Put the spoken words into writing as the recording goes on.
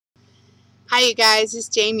Hi you guys, it's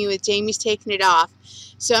Jamie with Jamie's Taking It Off.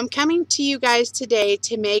 So I'm coming to you guys today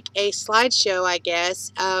to make a slideshow, I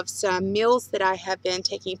guess, of some meals that I have been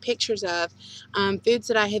taking pictures of, foods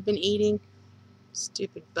that I have been eating.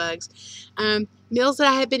 Stupid bugs. Meals that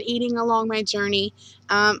I had been eating along my journey.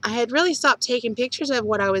 I had really stopped taking pictures of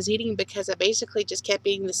what I was eating because I basically just kept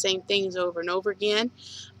eating the same things over and over again.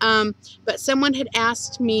 But someone had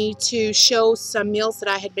asked me to show some meals that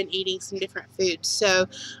I had been eating, some different foods. So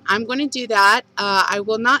I'm going to do that. I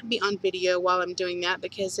will not be on video while I'm doing that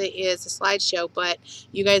because it is a slideshow, but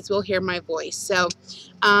you guys will hear my voice. So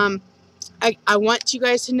I want you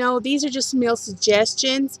guys to know these are just meal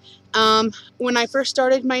suggestions. When I first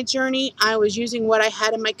started my journey, I was using what I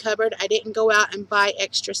had in my cupboard. I didn't go out and buy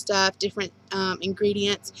extra stuff, different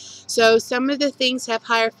ingredients. So some of the things have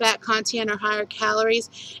higher fat content or higher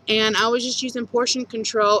calories, and I was just using portion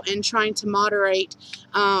control and trying to moderate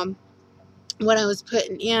what I was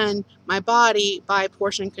putting in my body by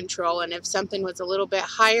portion control. And if something was a little bit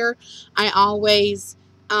higher, I always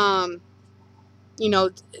you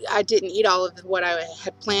know, I didn't eat all of what I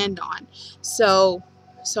had planned on. So,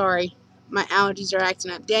 sorry, my allergies are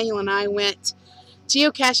acting up. Daniel and I went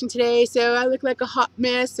geocaching today, so I look like a hot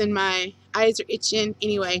mess and my eyes are itching.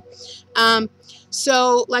 Anyway,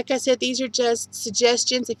 so like I said, these are just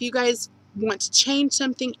suggestions. If you guys want to change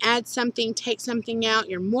something, add something, take something out,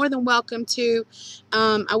 you're more than welcome to.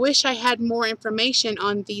 I wish I had more information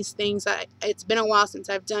on these things. It's been a while since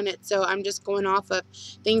I've done it, so I'm just going off of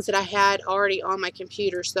things that I had already on my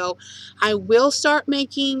computer. So I will start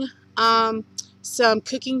making some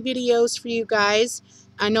cooking videos for you guys.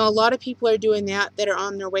 I know a lot of people are doing that are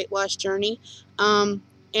on their weight loss journey. And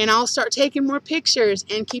I'll start taking more pictures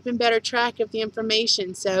and keeping better track of the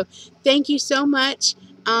information. So thank you so much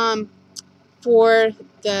for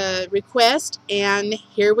the request, and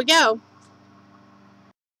here we go.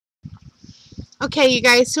 Okay, you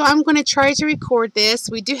guys, so I'm going to try to record this.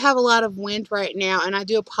 We do have a lot of wind right now, and I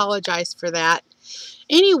do apologize for that.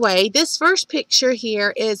 Anyway, this first picture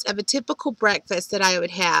here is of a typical breakfast that I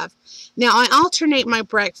would have. Now, I alternate my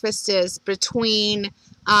breakfasts between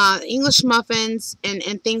English muffins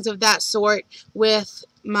and things of that sort with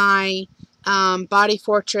my Body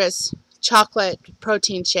Fortress chocolate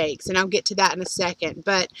protein shakes, and I'll get to that in a second.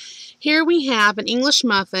 But here we have an English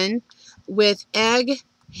muffin with egg,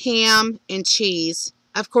 ham, and cheese.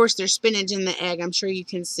 Of course, there's spinach in the egg. I'm sure you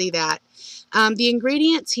can see that. The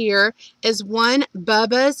ingredients here is one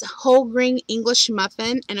Bubba's whole grain English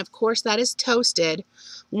muffin, and of course that is toasted,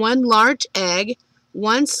 one large egg,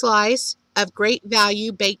 one slice of Great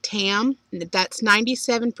Value baked ham, that's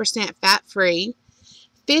 97% fat-free,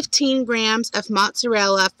 15 grams of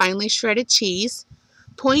mozzarella finely shredded cheese,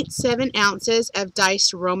 0.7 ounces of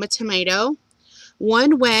diced Roma tomato,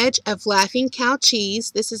 one wedge of Laughing Cow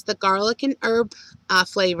cheese. This is the garlic and herb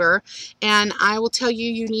flavor, and I will tell you,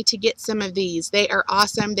 you need to get some of these. They are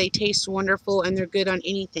awesome, they taste wonderful, and they're good on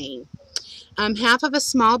anything. Half of a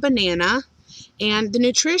small banana, and the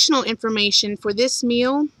nutritional information for this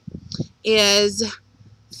meal is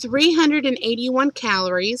 381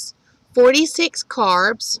 calories, 46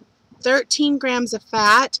 carbs, 13 grams of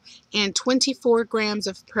fat, and 24 grams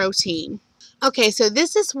of protein. Okay, so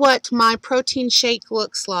this is what my protein shake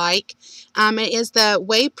looks like. It is the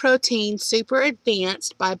Whey Protein Super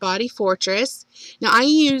Advanced by Body Fortress. Now, I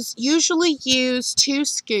usually use 2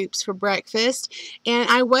 scoops for breakfast, and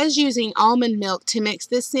I was using almond milk to mix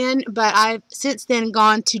this in, but I've since then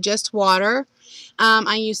gone to just water.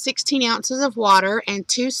 I use 16 ounces of water and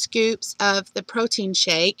 2 scoops of the protein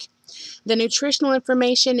shake. The nutritional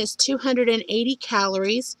information is 280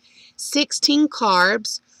 calories, 16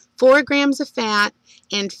 carbs, 4 grams of fat,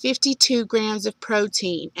 and 52 grams of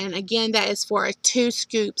protein. And again, that is for a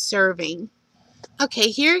 2-scoop serving.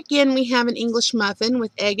 Okay, here again we have an English muffin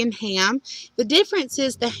with egg and ham. The difference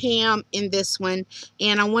is the ham in this one,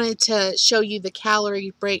 and I wanted to show you the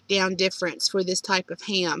calorie breakdown difference for this type of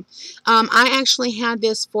ham. I actually had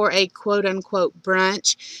this for a quote-unquote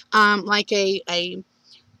brunch, like a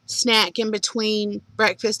snack in between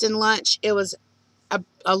breakfast and lunch. It was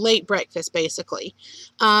a late breakfast, basically.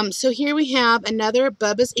 So here we have another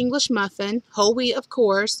Bubba's English muffin, whole wheat, of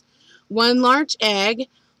course, 1 large egg,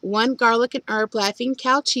 1 garlic and herb Laughing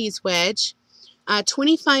Cow cheese wedge,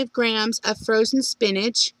 25 grams of frozen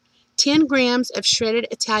spinach, 10 grams of shredded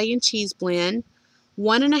Italian cheese blend,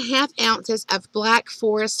 1.5 ounces of Black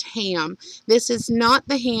Forest ham. This is not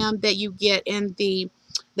the ham that you get in the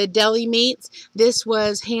deli meats. This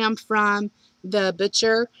was ham from the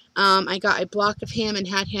butcher. I got a block of ham and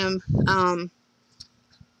had him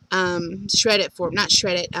slice it for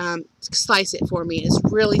me. It's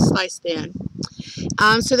really sliced thin.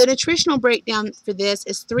 So the nutritional breakdown for this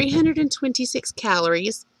is 326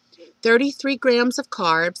 calories, 33 grams of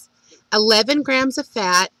carbs, 11 grams of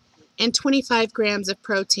fat, and 25 grams of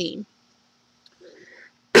protein.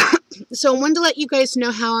 So I wanted to let you guys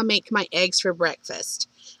know how I make my eggs for breakfast.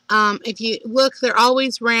 If you look, they're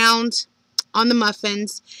always round on the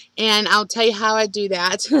muffins, and I'll tell you how I do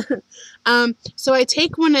that. So I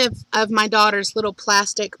take one of my daughter's little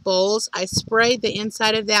plastic bowls. I spray the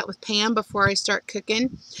inside of that with Pam before I start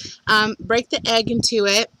cooking. Break the egg into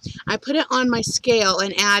it. I put it on my scale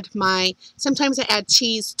and sometimes I add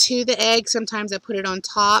cheese to the egg, sometimes I put it on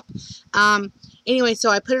top. Anyway, so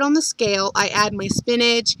I put it on the scale. I add my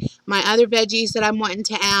spinach, my other veggies that I'm wanting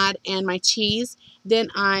to add, and my cheese. Then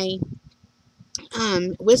I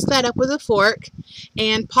whisk that up with a fork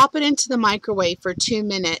and pop it into the microwave for 2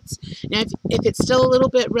 minutes. Now, if it's still a little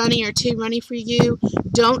bit runny or too runny for you,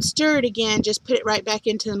 don't stir it again. Just put it right back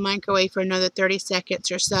into the microwave for another 30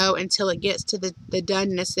 seconds or so until it gets to the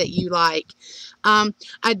doneness that you like.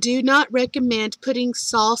 I do not recommend putting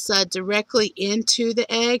salsa directly into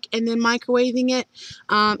the egg and then microwaving it.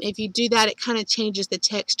 If you do that, it kind of changes the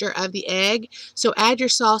texture of the egg. So add your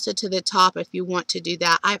salsa to the top if you want to do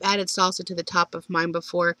that. I've added salsa to the top of mine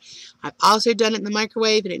before. I've also done it in the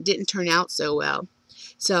microwave and it didn't turn out so well.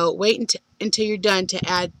 So wait until you're done to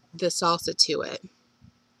add the salsa to it.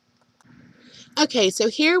 Okay, so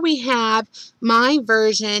here we have my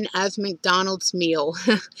version of McDonald's meal.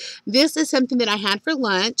 This is something that I had for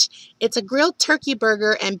lunch. It's a grilled turkey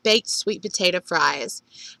burger and baked sweet potato fries.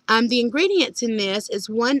 The ingredients in this is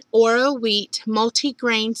 1 Oro wheat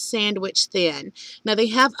multi-grain sandwich thin. Now they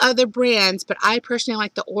have other brands, but I personally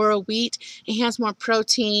like the Oro wheat. It has more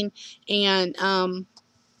protein and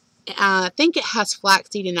I think it has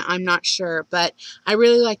flaxseed in it. I'm not sure, but I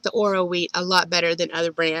really like the Oro wheat a lot better than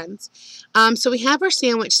other brands. So we have our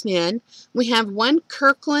sandwich thin. We have 1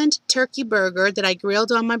 Kirkland turkey burger that I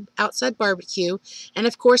grilled on my outside barbecue, and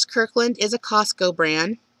of course Kirkland is a Costco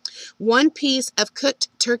brand. 1 piece of cooked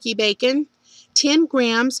turkey bacon, 10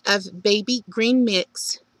 grams of baby green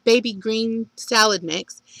salad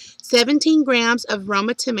mix, 17 grams of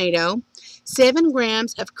Roma tomato, 7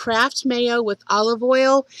 grams of Kraft mayo with olive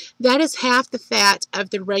oil. That is half the fat of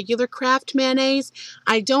the regular Kraft mayonnaise.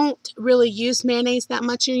 I don't really use mayonnaise that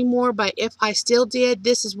much anymore, but if I still did,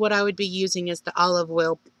 this is what I would be using as the olive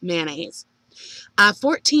oil mayonnaise.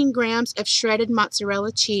 14 grams of shredded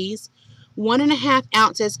mozzarella cheese, 1.5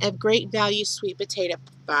 ounces of Great Value sweet potato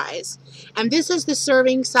fries. And this is the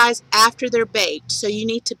serving size after they're baked. So you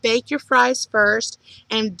need to bake your fries first,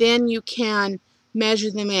 and then you can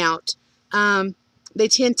measure them out. They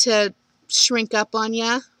tend to shrink up on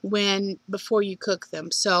you before you cook them.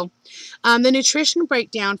 So the nutrition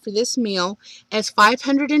breakdown for this meal is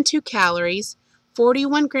 502 calories,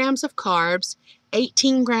 41 grams of carbs,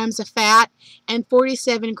 18 grams of fat, and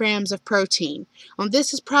 47 grams of protein.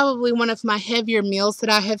 This is probably one of my heavier meals that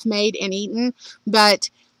I have made and eaten, but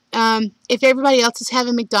if everybody else is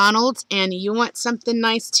having McDonald's and you want something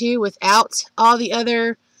nice too without all the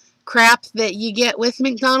other crap that you get with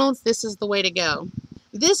McDonald's, this is the way to go.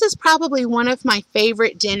 This is probably one of my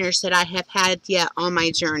favorite dinners that I have had yet on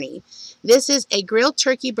my journey. This is a grilled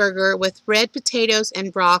turkey burger with red potatoes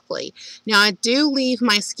and broccoli. Now, I do leave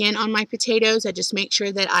my skin on my potatoes. I just make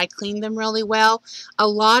sure that I clean them really well. A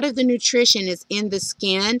lot of the nutrition is in the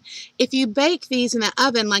skin. If you bake these in the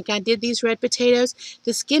oven like I did these red potatoes,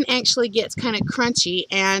 the skin actually gets kind of crunchy,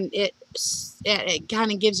 and it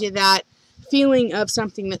kind of gives you that feeling of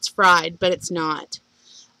something that's fried, but it's not.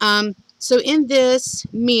 So in this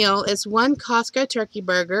meal is 1 Costco turkey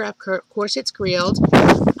burger. Of course, it's grilled.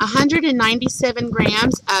 197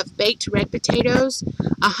 grams of baked red potatoes.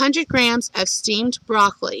 100 grams of steamed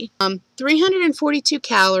broccoli. 342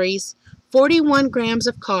 calories. 41 grams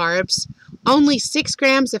of carbs. Only 6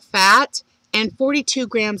 grams of fat. And 42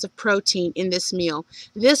 grams of protein in this meal.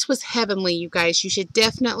 This was heavenly, you guys. You should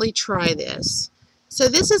definitely try this. So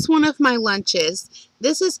this is one of my lunches.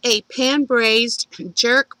 This is a pan-braised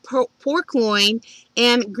jerk pork loin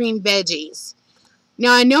and green veggies.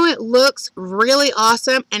 Now, I know it looks really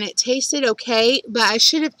awesome and it tasted okay, but I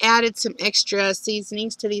should have added some extra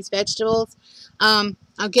seasonings to these vegetables.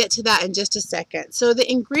 I'll get to that in just a second. So the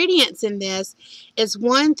ingredients in this is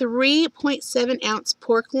 1 3.7 ounce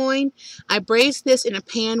pork loin. I braised this in a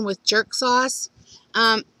pan with jerk sauce.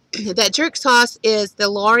 That jerk sauce is the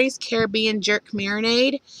Lawry's Caribbean Jerk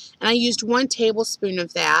Marinade, and I used 1 tablespoon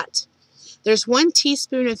of that. There's 1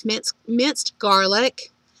 teaspoon of minced garlic,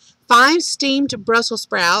 5 steamed Brussels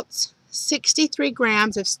sprouts, 63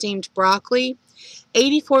 grams of steamed broccoli,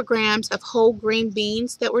 84 grams of whole green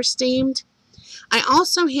beans that were steamed. I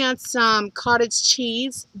also had some cottage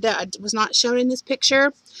cheese that was not shown in this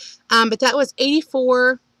picture, but that was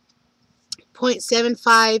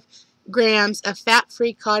 84.75 grams of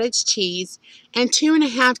fat-free cottage cheese and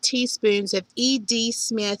 2.5 teaspoons of E.D.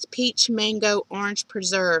 Smith peach mango orange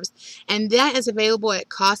preserves, and that is available at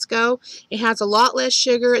Costco. It has a lot less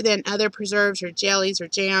sugar than other preserves or jellies or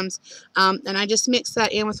jams, and I just mixed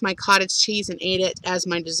that in with my cottage cheese and ate it as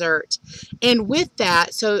my dessert. And with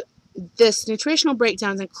that, so this nutritional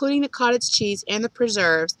breakdown, including the cottage cheese and the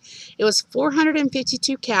preserves, it was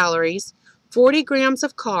 452 calories, 40 grams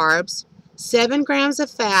of carbs, 7 grams of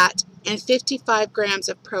fat, and 55 grams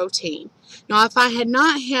of protein. Now, if I had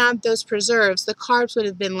not had those preserves, the carbs would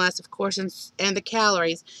have been less, of course, and the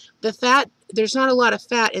calories. The fat, there's not a lot of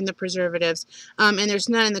fat in the preservatives, and there's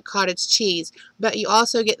none in the cottage cheese. But you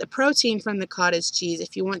also get the protein from the cottage cheese.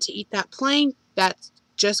 If you want to eat that plain, that's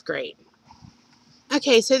just great.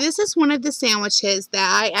 Okay, so this is one of the sandwiches that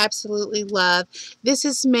I absolutely love. This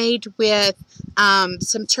is made with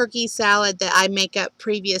some turkey salad that I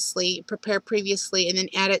prepare previously, and then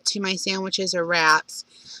add it to my sandwiches or wraps.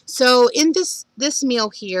 So in this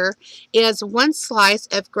meal here is one slice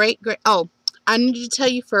of oh, I need to tell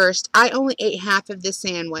you first, I only ate half of this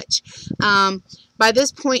sandwich. By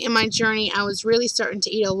this point in my journey, I was really starting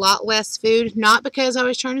to eat a lot less food, not because I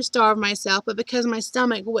was trying to starve myself, but because my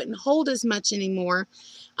stomach wouldn't hold as much anymore.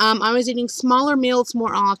 I was eating smaller meals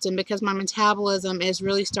more often because my metabolism is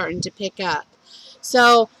really starting to pick up.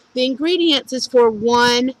 So the ingredients is for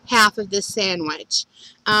 1/2 of this sandwich.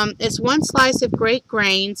 It's one slice of great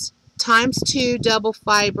grains times 2 double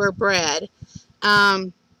fiber bread.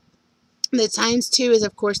 The times 2 is,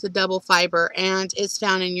 of course, the double fiber, and it's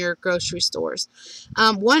found in your grocery stores.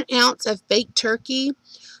 1 ounce of baked turkey,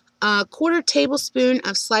 a 1/4 tablespoon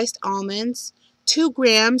of sliced almonds, 2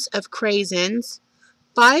 grams of craisins,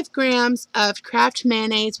 5 grams of Kraft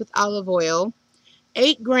mayonnaise with olive oil,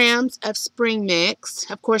 8 grams of spring mix,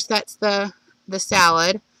 of course that's the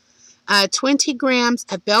salad, 20 grams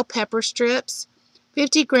of bell pepper strips,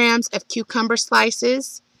 50 grams of cucumber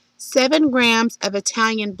slices, 7 grams of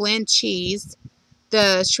Italian blend cheese,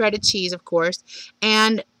 the shredded cheese, of course,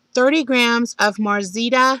 and 30 grams of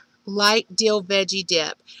Marzita light dill veggie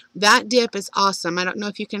dip. That dip is awesome. I don't know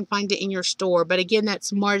if you can find it in your store, but again,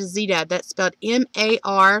 that's Marzita. That's spelled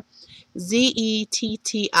M-A-R-Z-E-T-T-I.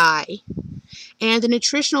 And the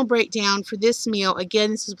nutritional breakdown for this meal,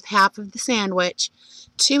 again, this is with half of the sandwich,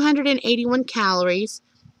 281 calories,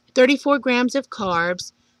 34 grams of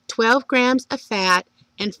carbs, 12 grams of fat,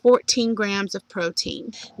 and 14 grams of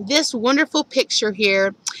protein. This wonderful picture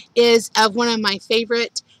here is of one of my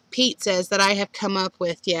favorite pizzas that I have come up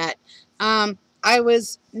with yet. I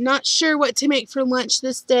was not sure what to make for lunch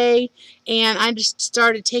this day, and I just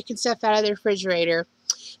started taking stuff out of the refrigerator.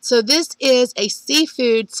 So this is a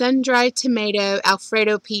seafood sun-dried tomato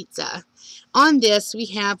Alfredo pizza. On this, we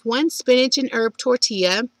have 1 spinach and herb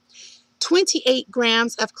tortilla, 28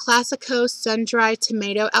 grams of Classico sun-dried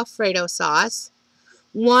tomato Alfredo sauce,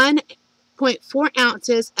 1.4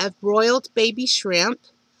 ounces of broiled baby shrimp,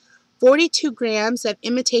 42 grams of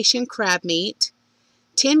imitation crab meat,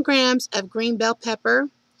 10 grams of green bell pepper,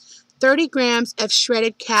 30 grams of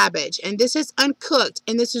shredded cabbage. And this is uncooked,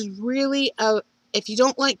 and this is really if you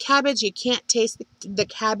don't like cabbage, you can't taste the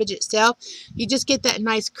cabbage itself. You just get that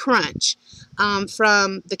nice crunch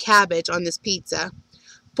from the cabbage on this pizza.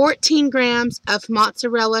 14 grams of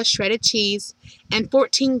mozzarella shredded cheese, and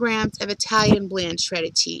 14 grams of Italian blend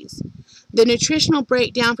shredded cheese. The nutritional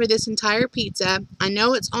breakdown for this entire pizza, I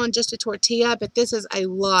know it's on just a tortilla, but this is a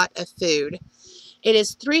lot of food. It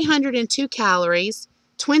is 302 calories,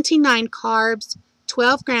 29 carbs,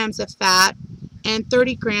 12 grams of fat, and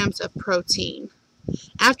 30 grams of protein.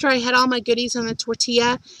 After I had all my goodies on the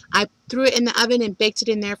tortilla, I threw it in the oven and baked it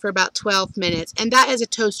in there for about 12 minutes. And that is a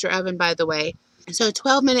toaster oven, by the way. So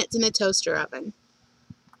 12 minutes in the toaster oven.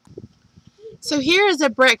 So here is a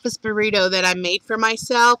breakfast burrito that I made for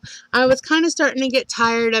myself. I was kind of starting to get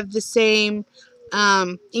tired of the same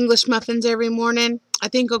English muffins every morning. I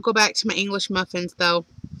think I'll go back to my English muffins though.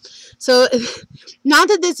 So not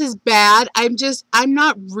that this is bad. I'm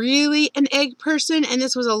not really an egg person, and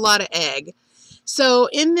this was a lot of egg. So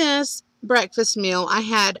in this breakfast meal, I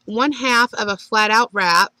had 1/2 of a flat out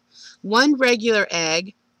wrap, 1 regular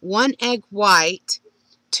egg, 1 egg white,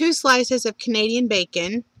 2 slices of Canadian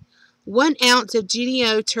bacon, 1 ounce of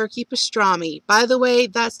GDO turkey pastrami. By the way,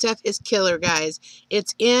 that stuff is killer, guys.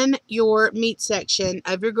 It's in your meat section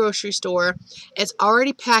of your grocery store. It's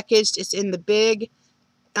already packaged. It's in the big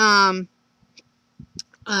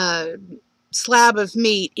slab of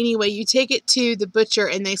meat. Anyway, you take it to the butcher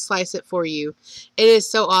and they slice it for you. It is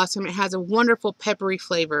so awesome. It has a wonderful peppery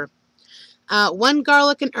flavor. 1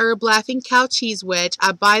 garlic and herb Laughing Cow cheese wedge.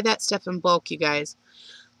 I buy that stuff in bulk, you guys.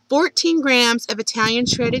 14 grams of Italian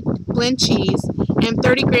shredded blend cheese and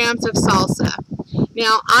 30 grams of salsa.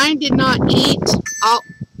 Now, I did not eat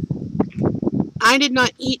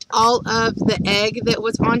all of the egg that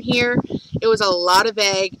was on here. It was a lot of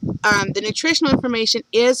egg. The nutritional information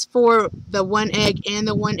is for the 1 egg and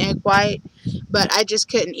the 1 egg white, but I just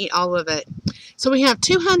couldn't eat all of it. So we have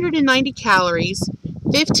 290 calories,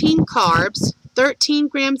 15 carbs, 13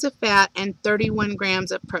 grams of fat, and 31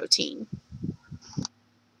 grams of protein.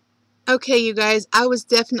 Okay, you guys, I was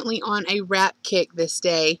definitely on a wrap kick this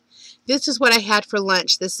day. This is what I had for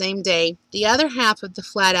lunch the same day. The other half of the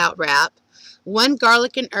flat out wrap, 1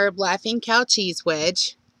 garlic and herb Laughing Cow cheese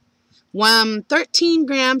wedge, 13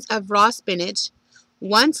 grams of raw spinach,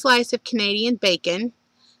 1 slice of Canadian bacon,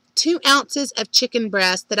 2 ounces of chicken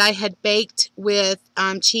breast that I had baked with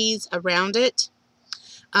cheese around it,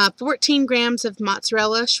 14 grams of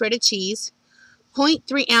mozzarella shredded cheese,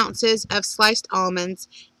 0.3 ounces of sliced almonds,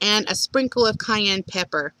 and a sprinkle of cayenne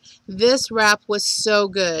pepper. This wrap was so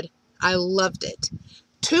good. I loved it.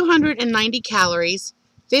 290 calories,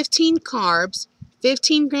 15 carbs,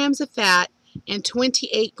 15 grams of fat, and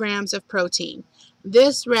 28 grams of protein.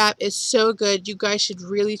 This wrap is so good. You guys should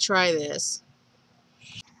really try this.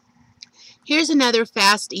 Here's another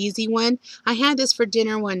fast, easy one. I had this for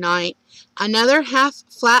dinner one night. Another half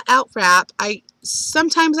flat out wrap.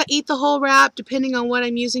 Sometimes I eat the whole wrap depending on what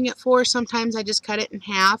I'm using it for. Sometimes I just cut it in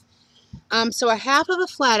half. So a half of a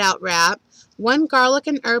flat out wrap, 1 garlic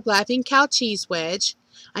and herb Laughing Cow cheese wedge.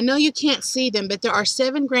 I know you can't see them, but there are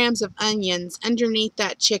 7 grams of onions underneath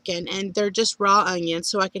that chicken, and they're just raw onions,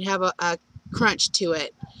 so I could have a crunch to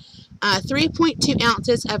it. 3.2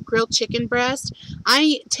 ounces of grilled chicken breast.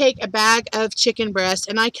 I take a bag of chicken breast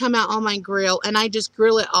and I come out on my grill and I just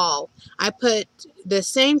grill it all. I put the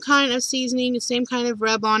same kind of seasoning, the same kind of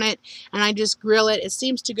rub on it, and I just grill it. It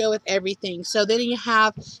seems to go with everything. So then you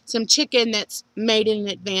have some chicken that's made in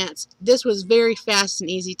advance. This was very fast and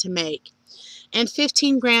easy to make. And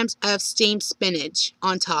 15 grams of steamed spinach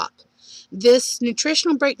on top. This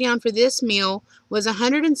nutritional breakdown for this meal was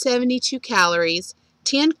 172 calories,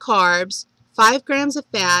 10 carbs, 5 grams of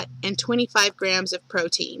fat, and 25 grams of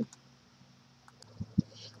protein.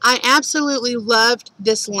 I absolutely loved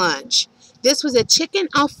this lunch. This was a chicken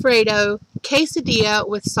Alfredo quesadilla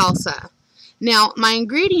with salsa. Now, my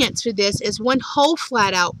ingredients for this is 1 whole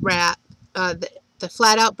flat out wrap, the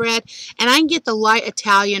flat out bread, and I can get the light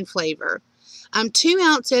Italian flavor. 2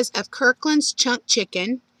 ounces of Kirkland's chunk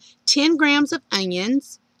chicken, 10 grams of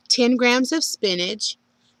onions, 10 grams of spinach,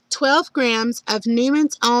 12 grams of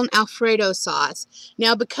Newman's Own Alfredo sauce.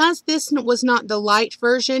 Now, because this was not the light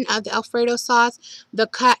version of the Alfredo sauce,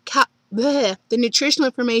 the nutritional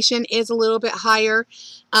information is a little bit higher.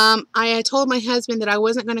 I had told my husband that I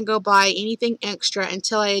wasn't going to go buy anything extra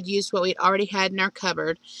until I had used what we'd already had in our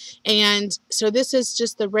cupboard. And so this is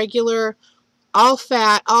just the regular all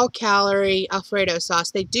fat, all calorie Alfredo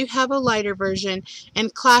sauce. They do have a lighter version,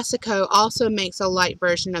 and Classico also makes a light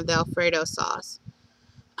version of the Alfredo sauce.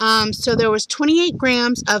 So there was 28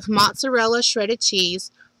 grams of mozzarella shredded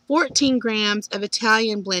cheese, 14 grams of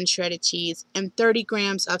Italian blend shredded cheese, and 30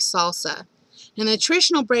 grams of salsa. And the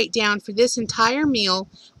nutritional breakdown for this entire meal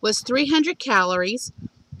was 300 calories,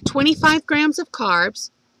 25 grams of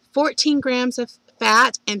carbs, 14 grams of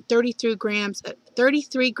fat, and 33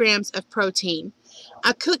 grams of protein.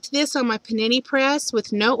 I cooked this on my panini press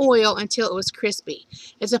with no oil until it was crispy.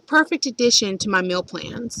 It's a perfect addition to my meal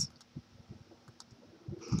plans.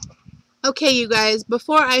 Okay, you guys,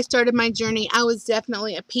 before I started my journey, I was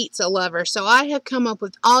definitely a pizza lover, so I have come up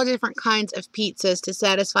with all different kinds of pizzas to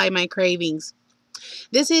satisfy my cravings.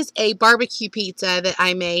 This is a barbecue pizza that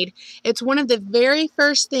I made. It's one of the very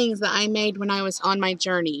first things that I made when I was on my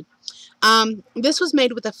journey. This was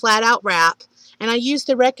made with a flat-out wrap, and I used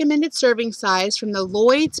the recommended serving size from the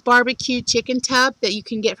Lloyd's barbecue chicken tub that you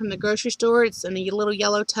can get from the grocery store. It's in a little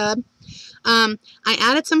yellow tub. I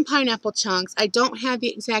added some pineapple chunks. I don't have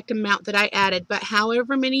the exact amount that I added, but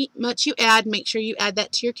however much you add, make sure you add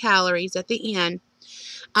that to your calories at the end.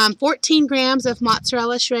 14 grams of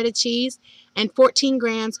mozzarella shredded cheese and 14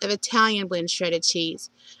 grams of Italian blend shredded cheese.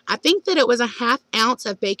 I think that it was a ½ ounce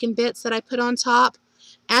of bacon bits that I put on top.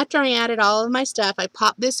 After I added all of my stuff, I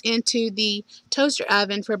popped this into the toaster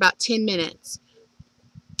oven for about 10 minutes.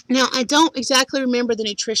 Now, I don't exactly remember the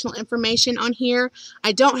nutritional information on here.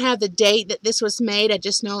 I don't have the date that this was made. I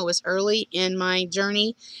just know it was early in my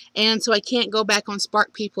journey. And so I can't go back on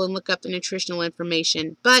Spark People and look up the nutritional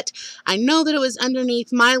information. But I know that it was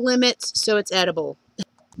underneath my limits, so it's edible.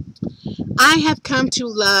 I have come to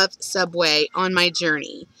love Subway on my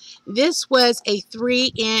journey. This was a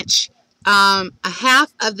 3-inch, a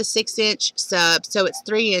half of the 6-inch sub, so it's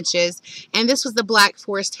 3 inches. And this was the Black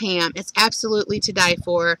Forest ham. It's absolutely to die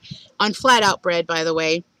for, on flat out bread, by the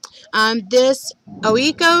way. This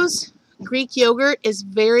Oikos Greek yogurt is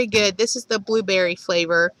very good. This is the blueberry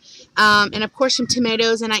flavor. And of course some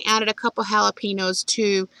tomatoes, and I added a couple jalapenos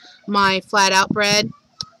to my flat out bread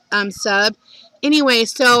sub. Anyway,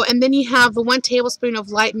 so, and then you have the 1 tablespoon of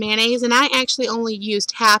light mayonnaise, and I actually only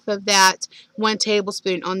used half of that 1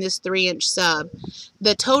 tablespoon on this 3-inch sub.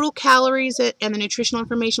 The total calories and the nutritional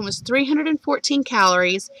information was 314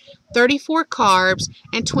 calories, 34 carbs,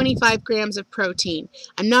 and 25 grams of protein.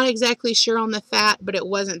 I'm not exactly sure on the fat, but it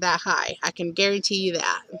wasn't that high. I can guarantee you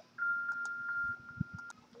that.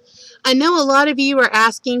 I know a lot of you are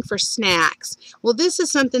asking for snacks. Well, this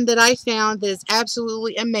is something that I found that is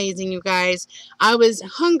absolutely amazing, you guys. I was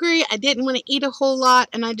hungry, I didn't want to eat a whole lot,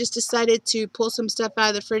 and I just decided to pull some stuff out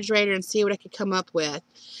of the refrigerator and see what I could come up with.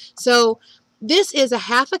 So, this is a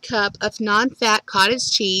half a cup of non-fat cottage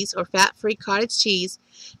cheese or fat-free cottage cheese.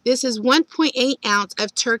 This is 1.8 ounce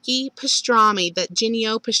of turkey pastrami, that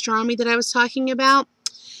Jennie-O pastrami that I was talking about.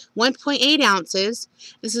 1.8 ounces.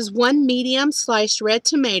 This is 1 medium sliced red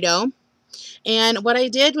tomato. And what I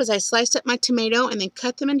did was I sliced up my tomato and then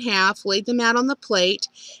cut them in half, laid them out on the plate,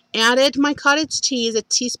 added my cottage cheese a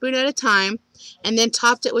teaspoon at a time, and then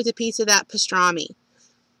topped it with a piece of that pastrami.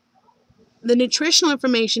 The nutritional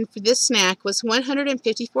information for this snack was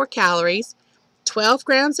 154 calories, 12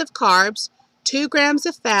 grams of carbs, 2 grams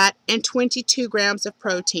of fat, and 22 grams of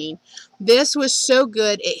protein. This was so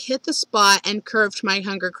good, it hit the spot and curbed my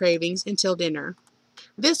hunger cravings until dinner.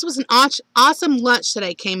 This was an awesome lunch that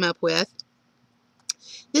I came up with.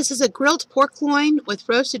 This is a grilled pork loin with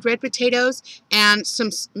roasted red potatoes and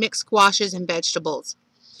some mixed squashes and vegetables.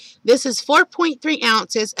 This is 4.3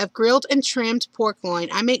 ounces of grilled and trimmed pork loin.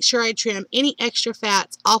 I make sure I trim any extra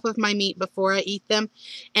fats off of my meat before I eat them,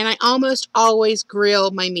 and I almost always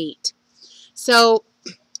grill my meat. So,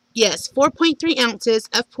 yes, 4.3 ounces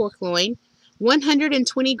of pork loin,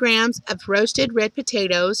 120 grams of roasted red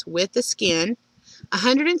potatoes with the skin,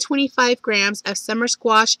 125 grams of summer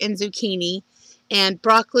squash and zucchini, and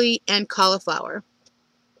broccoli and cauliflower.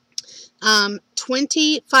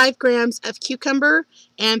 25 grams of cucumber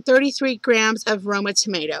and 33 grams of Roma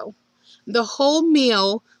tomato. The whole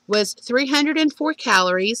meal was 304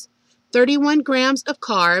 calories, 31 grams of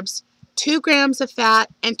carbs, 2 grams of fat,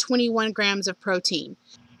 and 21 grams of protein.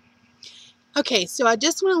 Okay, so I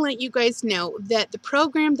just want to let you guys know that the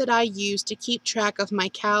program that I use to keep track of my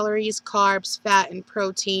calories, carbs, fat, and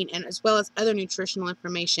protein, and as well as other nutritional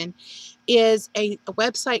information, is a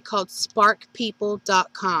website called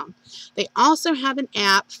sparkpeople.com. They also have an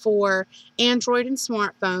app for Android and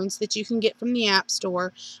smartphones that you can get from the App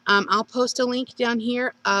Store. I'll post a link down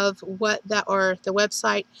here of the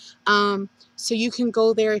website, so you can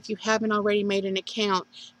go there if you haven't already made an account.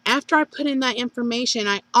 After I put in that information,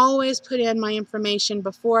 I always put in my information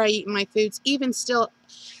before I eat my foods. Even still,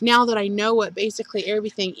 now that I know what basically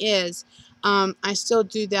everything is, I still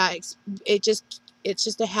do that. It's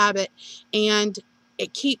just a habit, and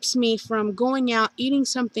it keeps me from going out eating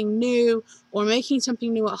something new or making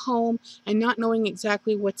something new at home and not knowing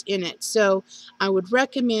exactly what's in it. So I would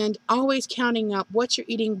recommend always counting up what you're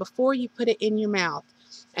eating before you put it in your mouth.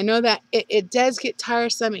 I know that it does get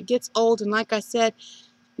tiresome, it gets old, and like I said,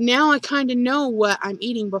 now I kind of know what I'm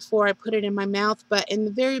eating before I put it in my mouth, but in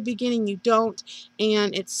the very beginning you don't,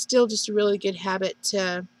 and it's still just a really good habit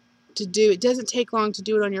to do. It doesn't take long to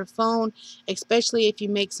do it on your phone, especially if you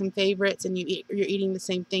make some favorites and you're eating the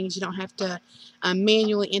same things. You don't have to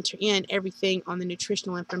manually enter in everything on the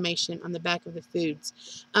nutritional information on the back of the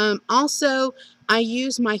foods. Also, I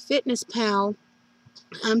use MyFitnessPal.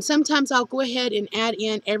 Sometimes I'll go ahead and add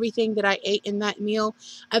in everything that I ate in that meal.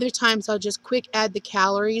 Other times I'll just quick add the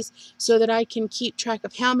calories so that I can keep track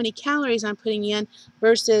of how many calories I'm putting in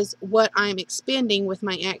versus what I'm expending with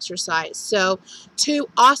my exercise. So 2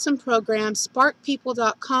 awesome programs,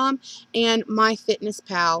 sparkpeople.com and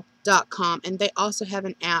myfitnesspal.com, and they also have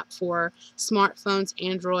an app for smartphones,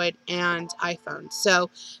 Android, and iPhone. So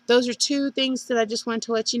those are 2 things that I just wanted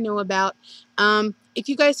to let you know about. If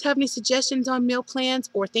you guys have any suggestions on meal plans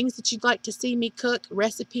or things that you'd like to see me cook,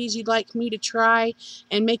 recipes you'd like me to try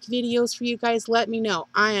and make videos for you guys, let me know.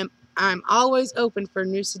 I am I'm always open for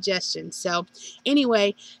new suggestions. So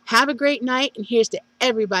anyway, have a great night, and here's to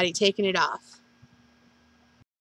everybody taking it off.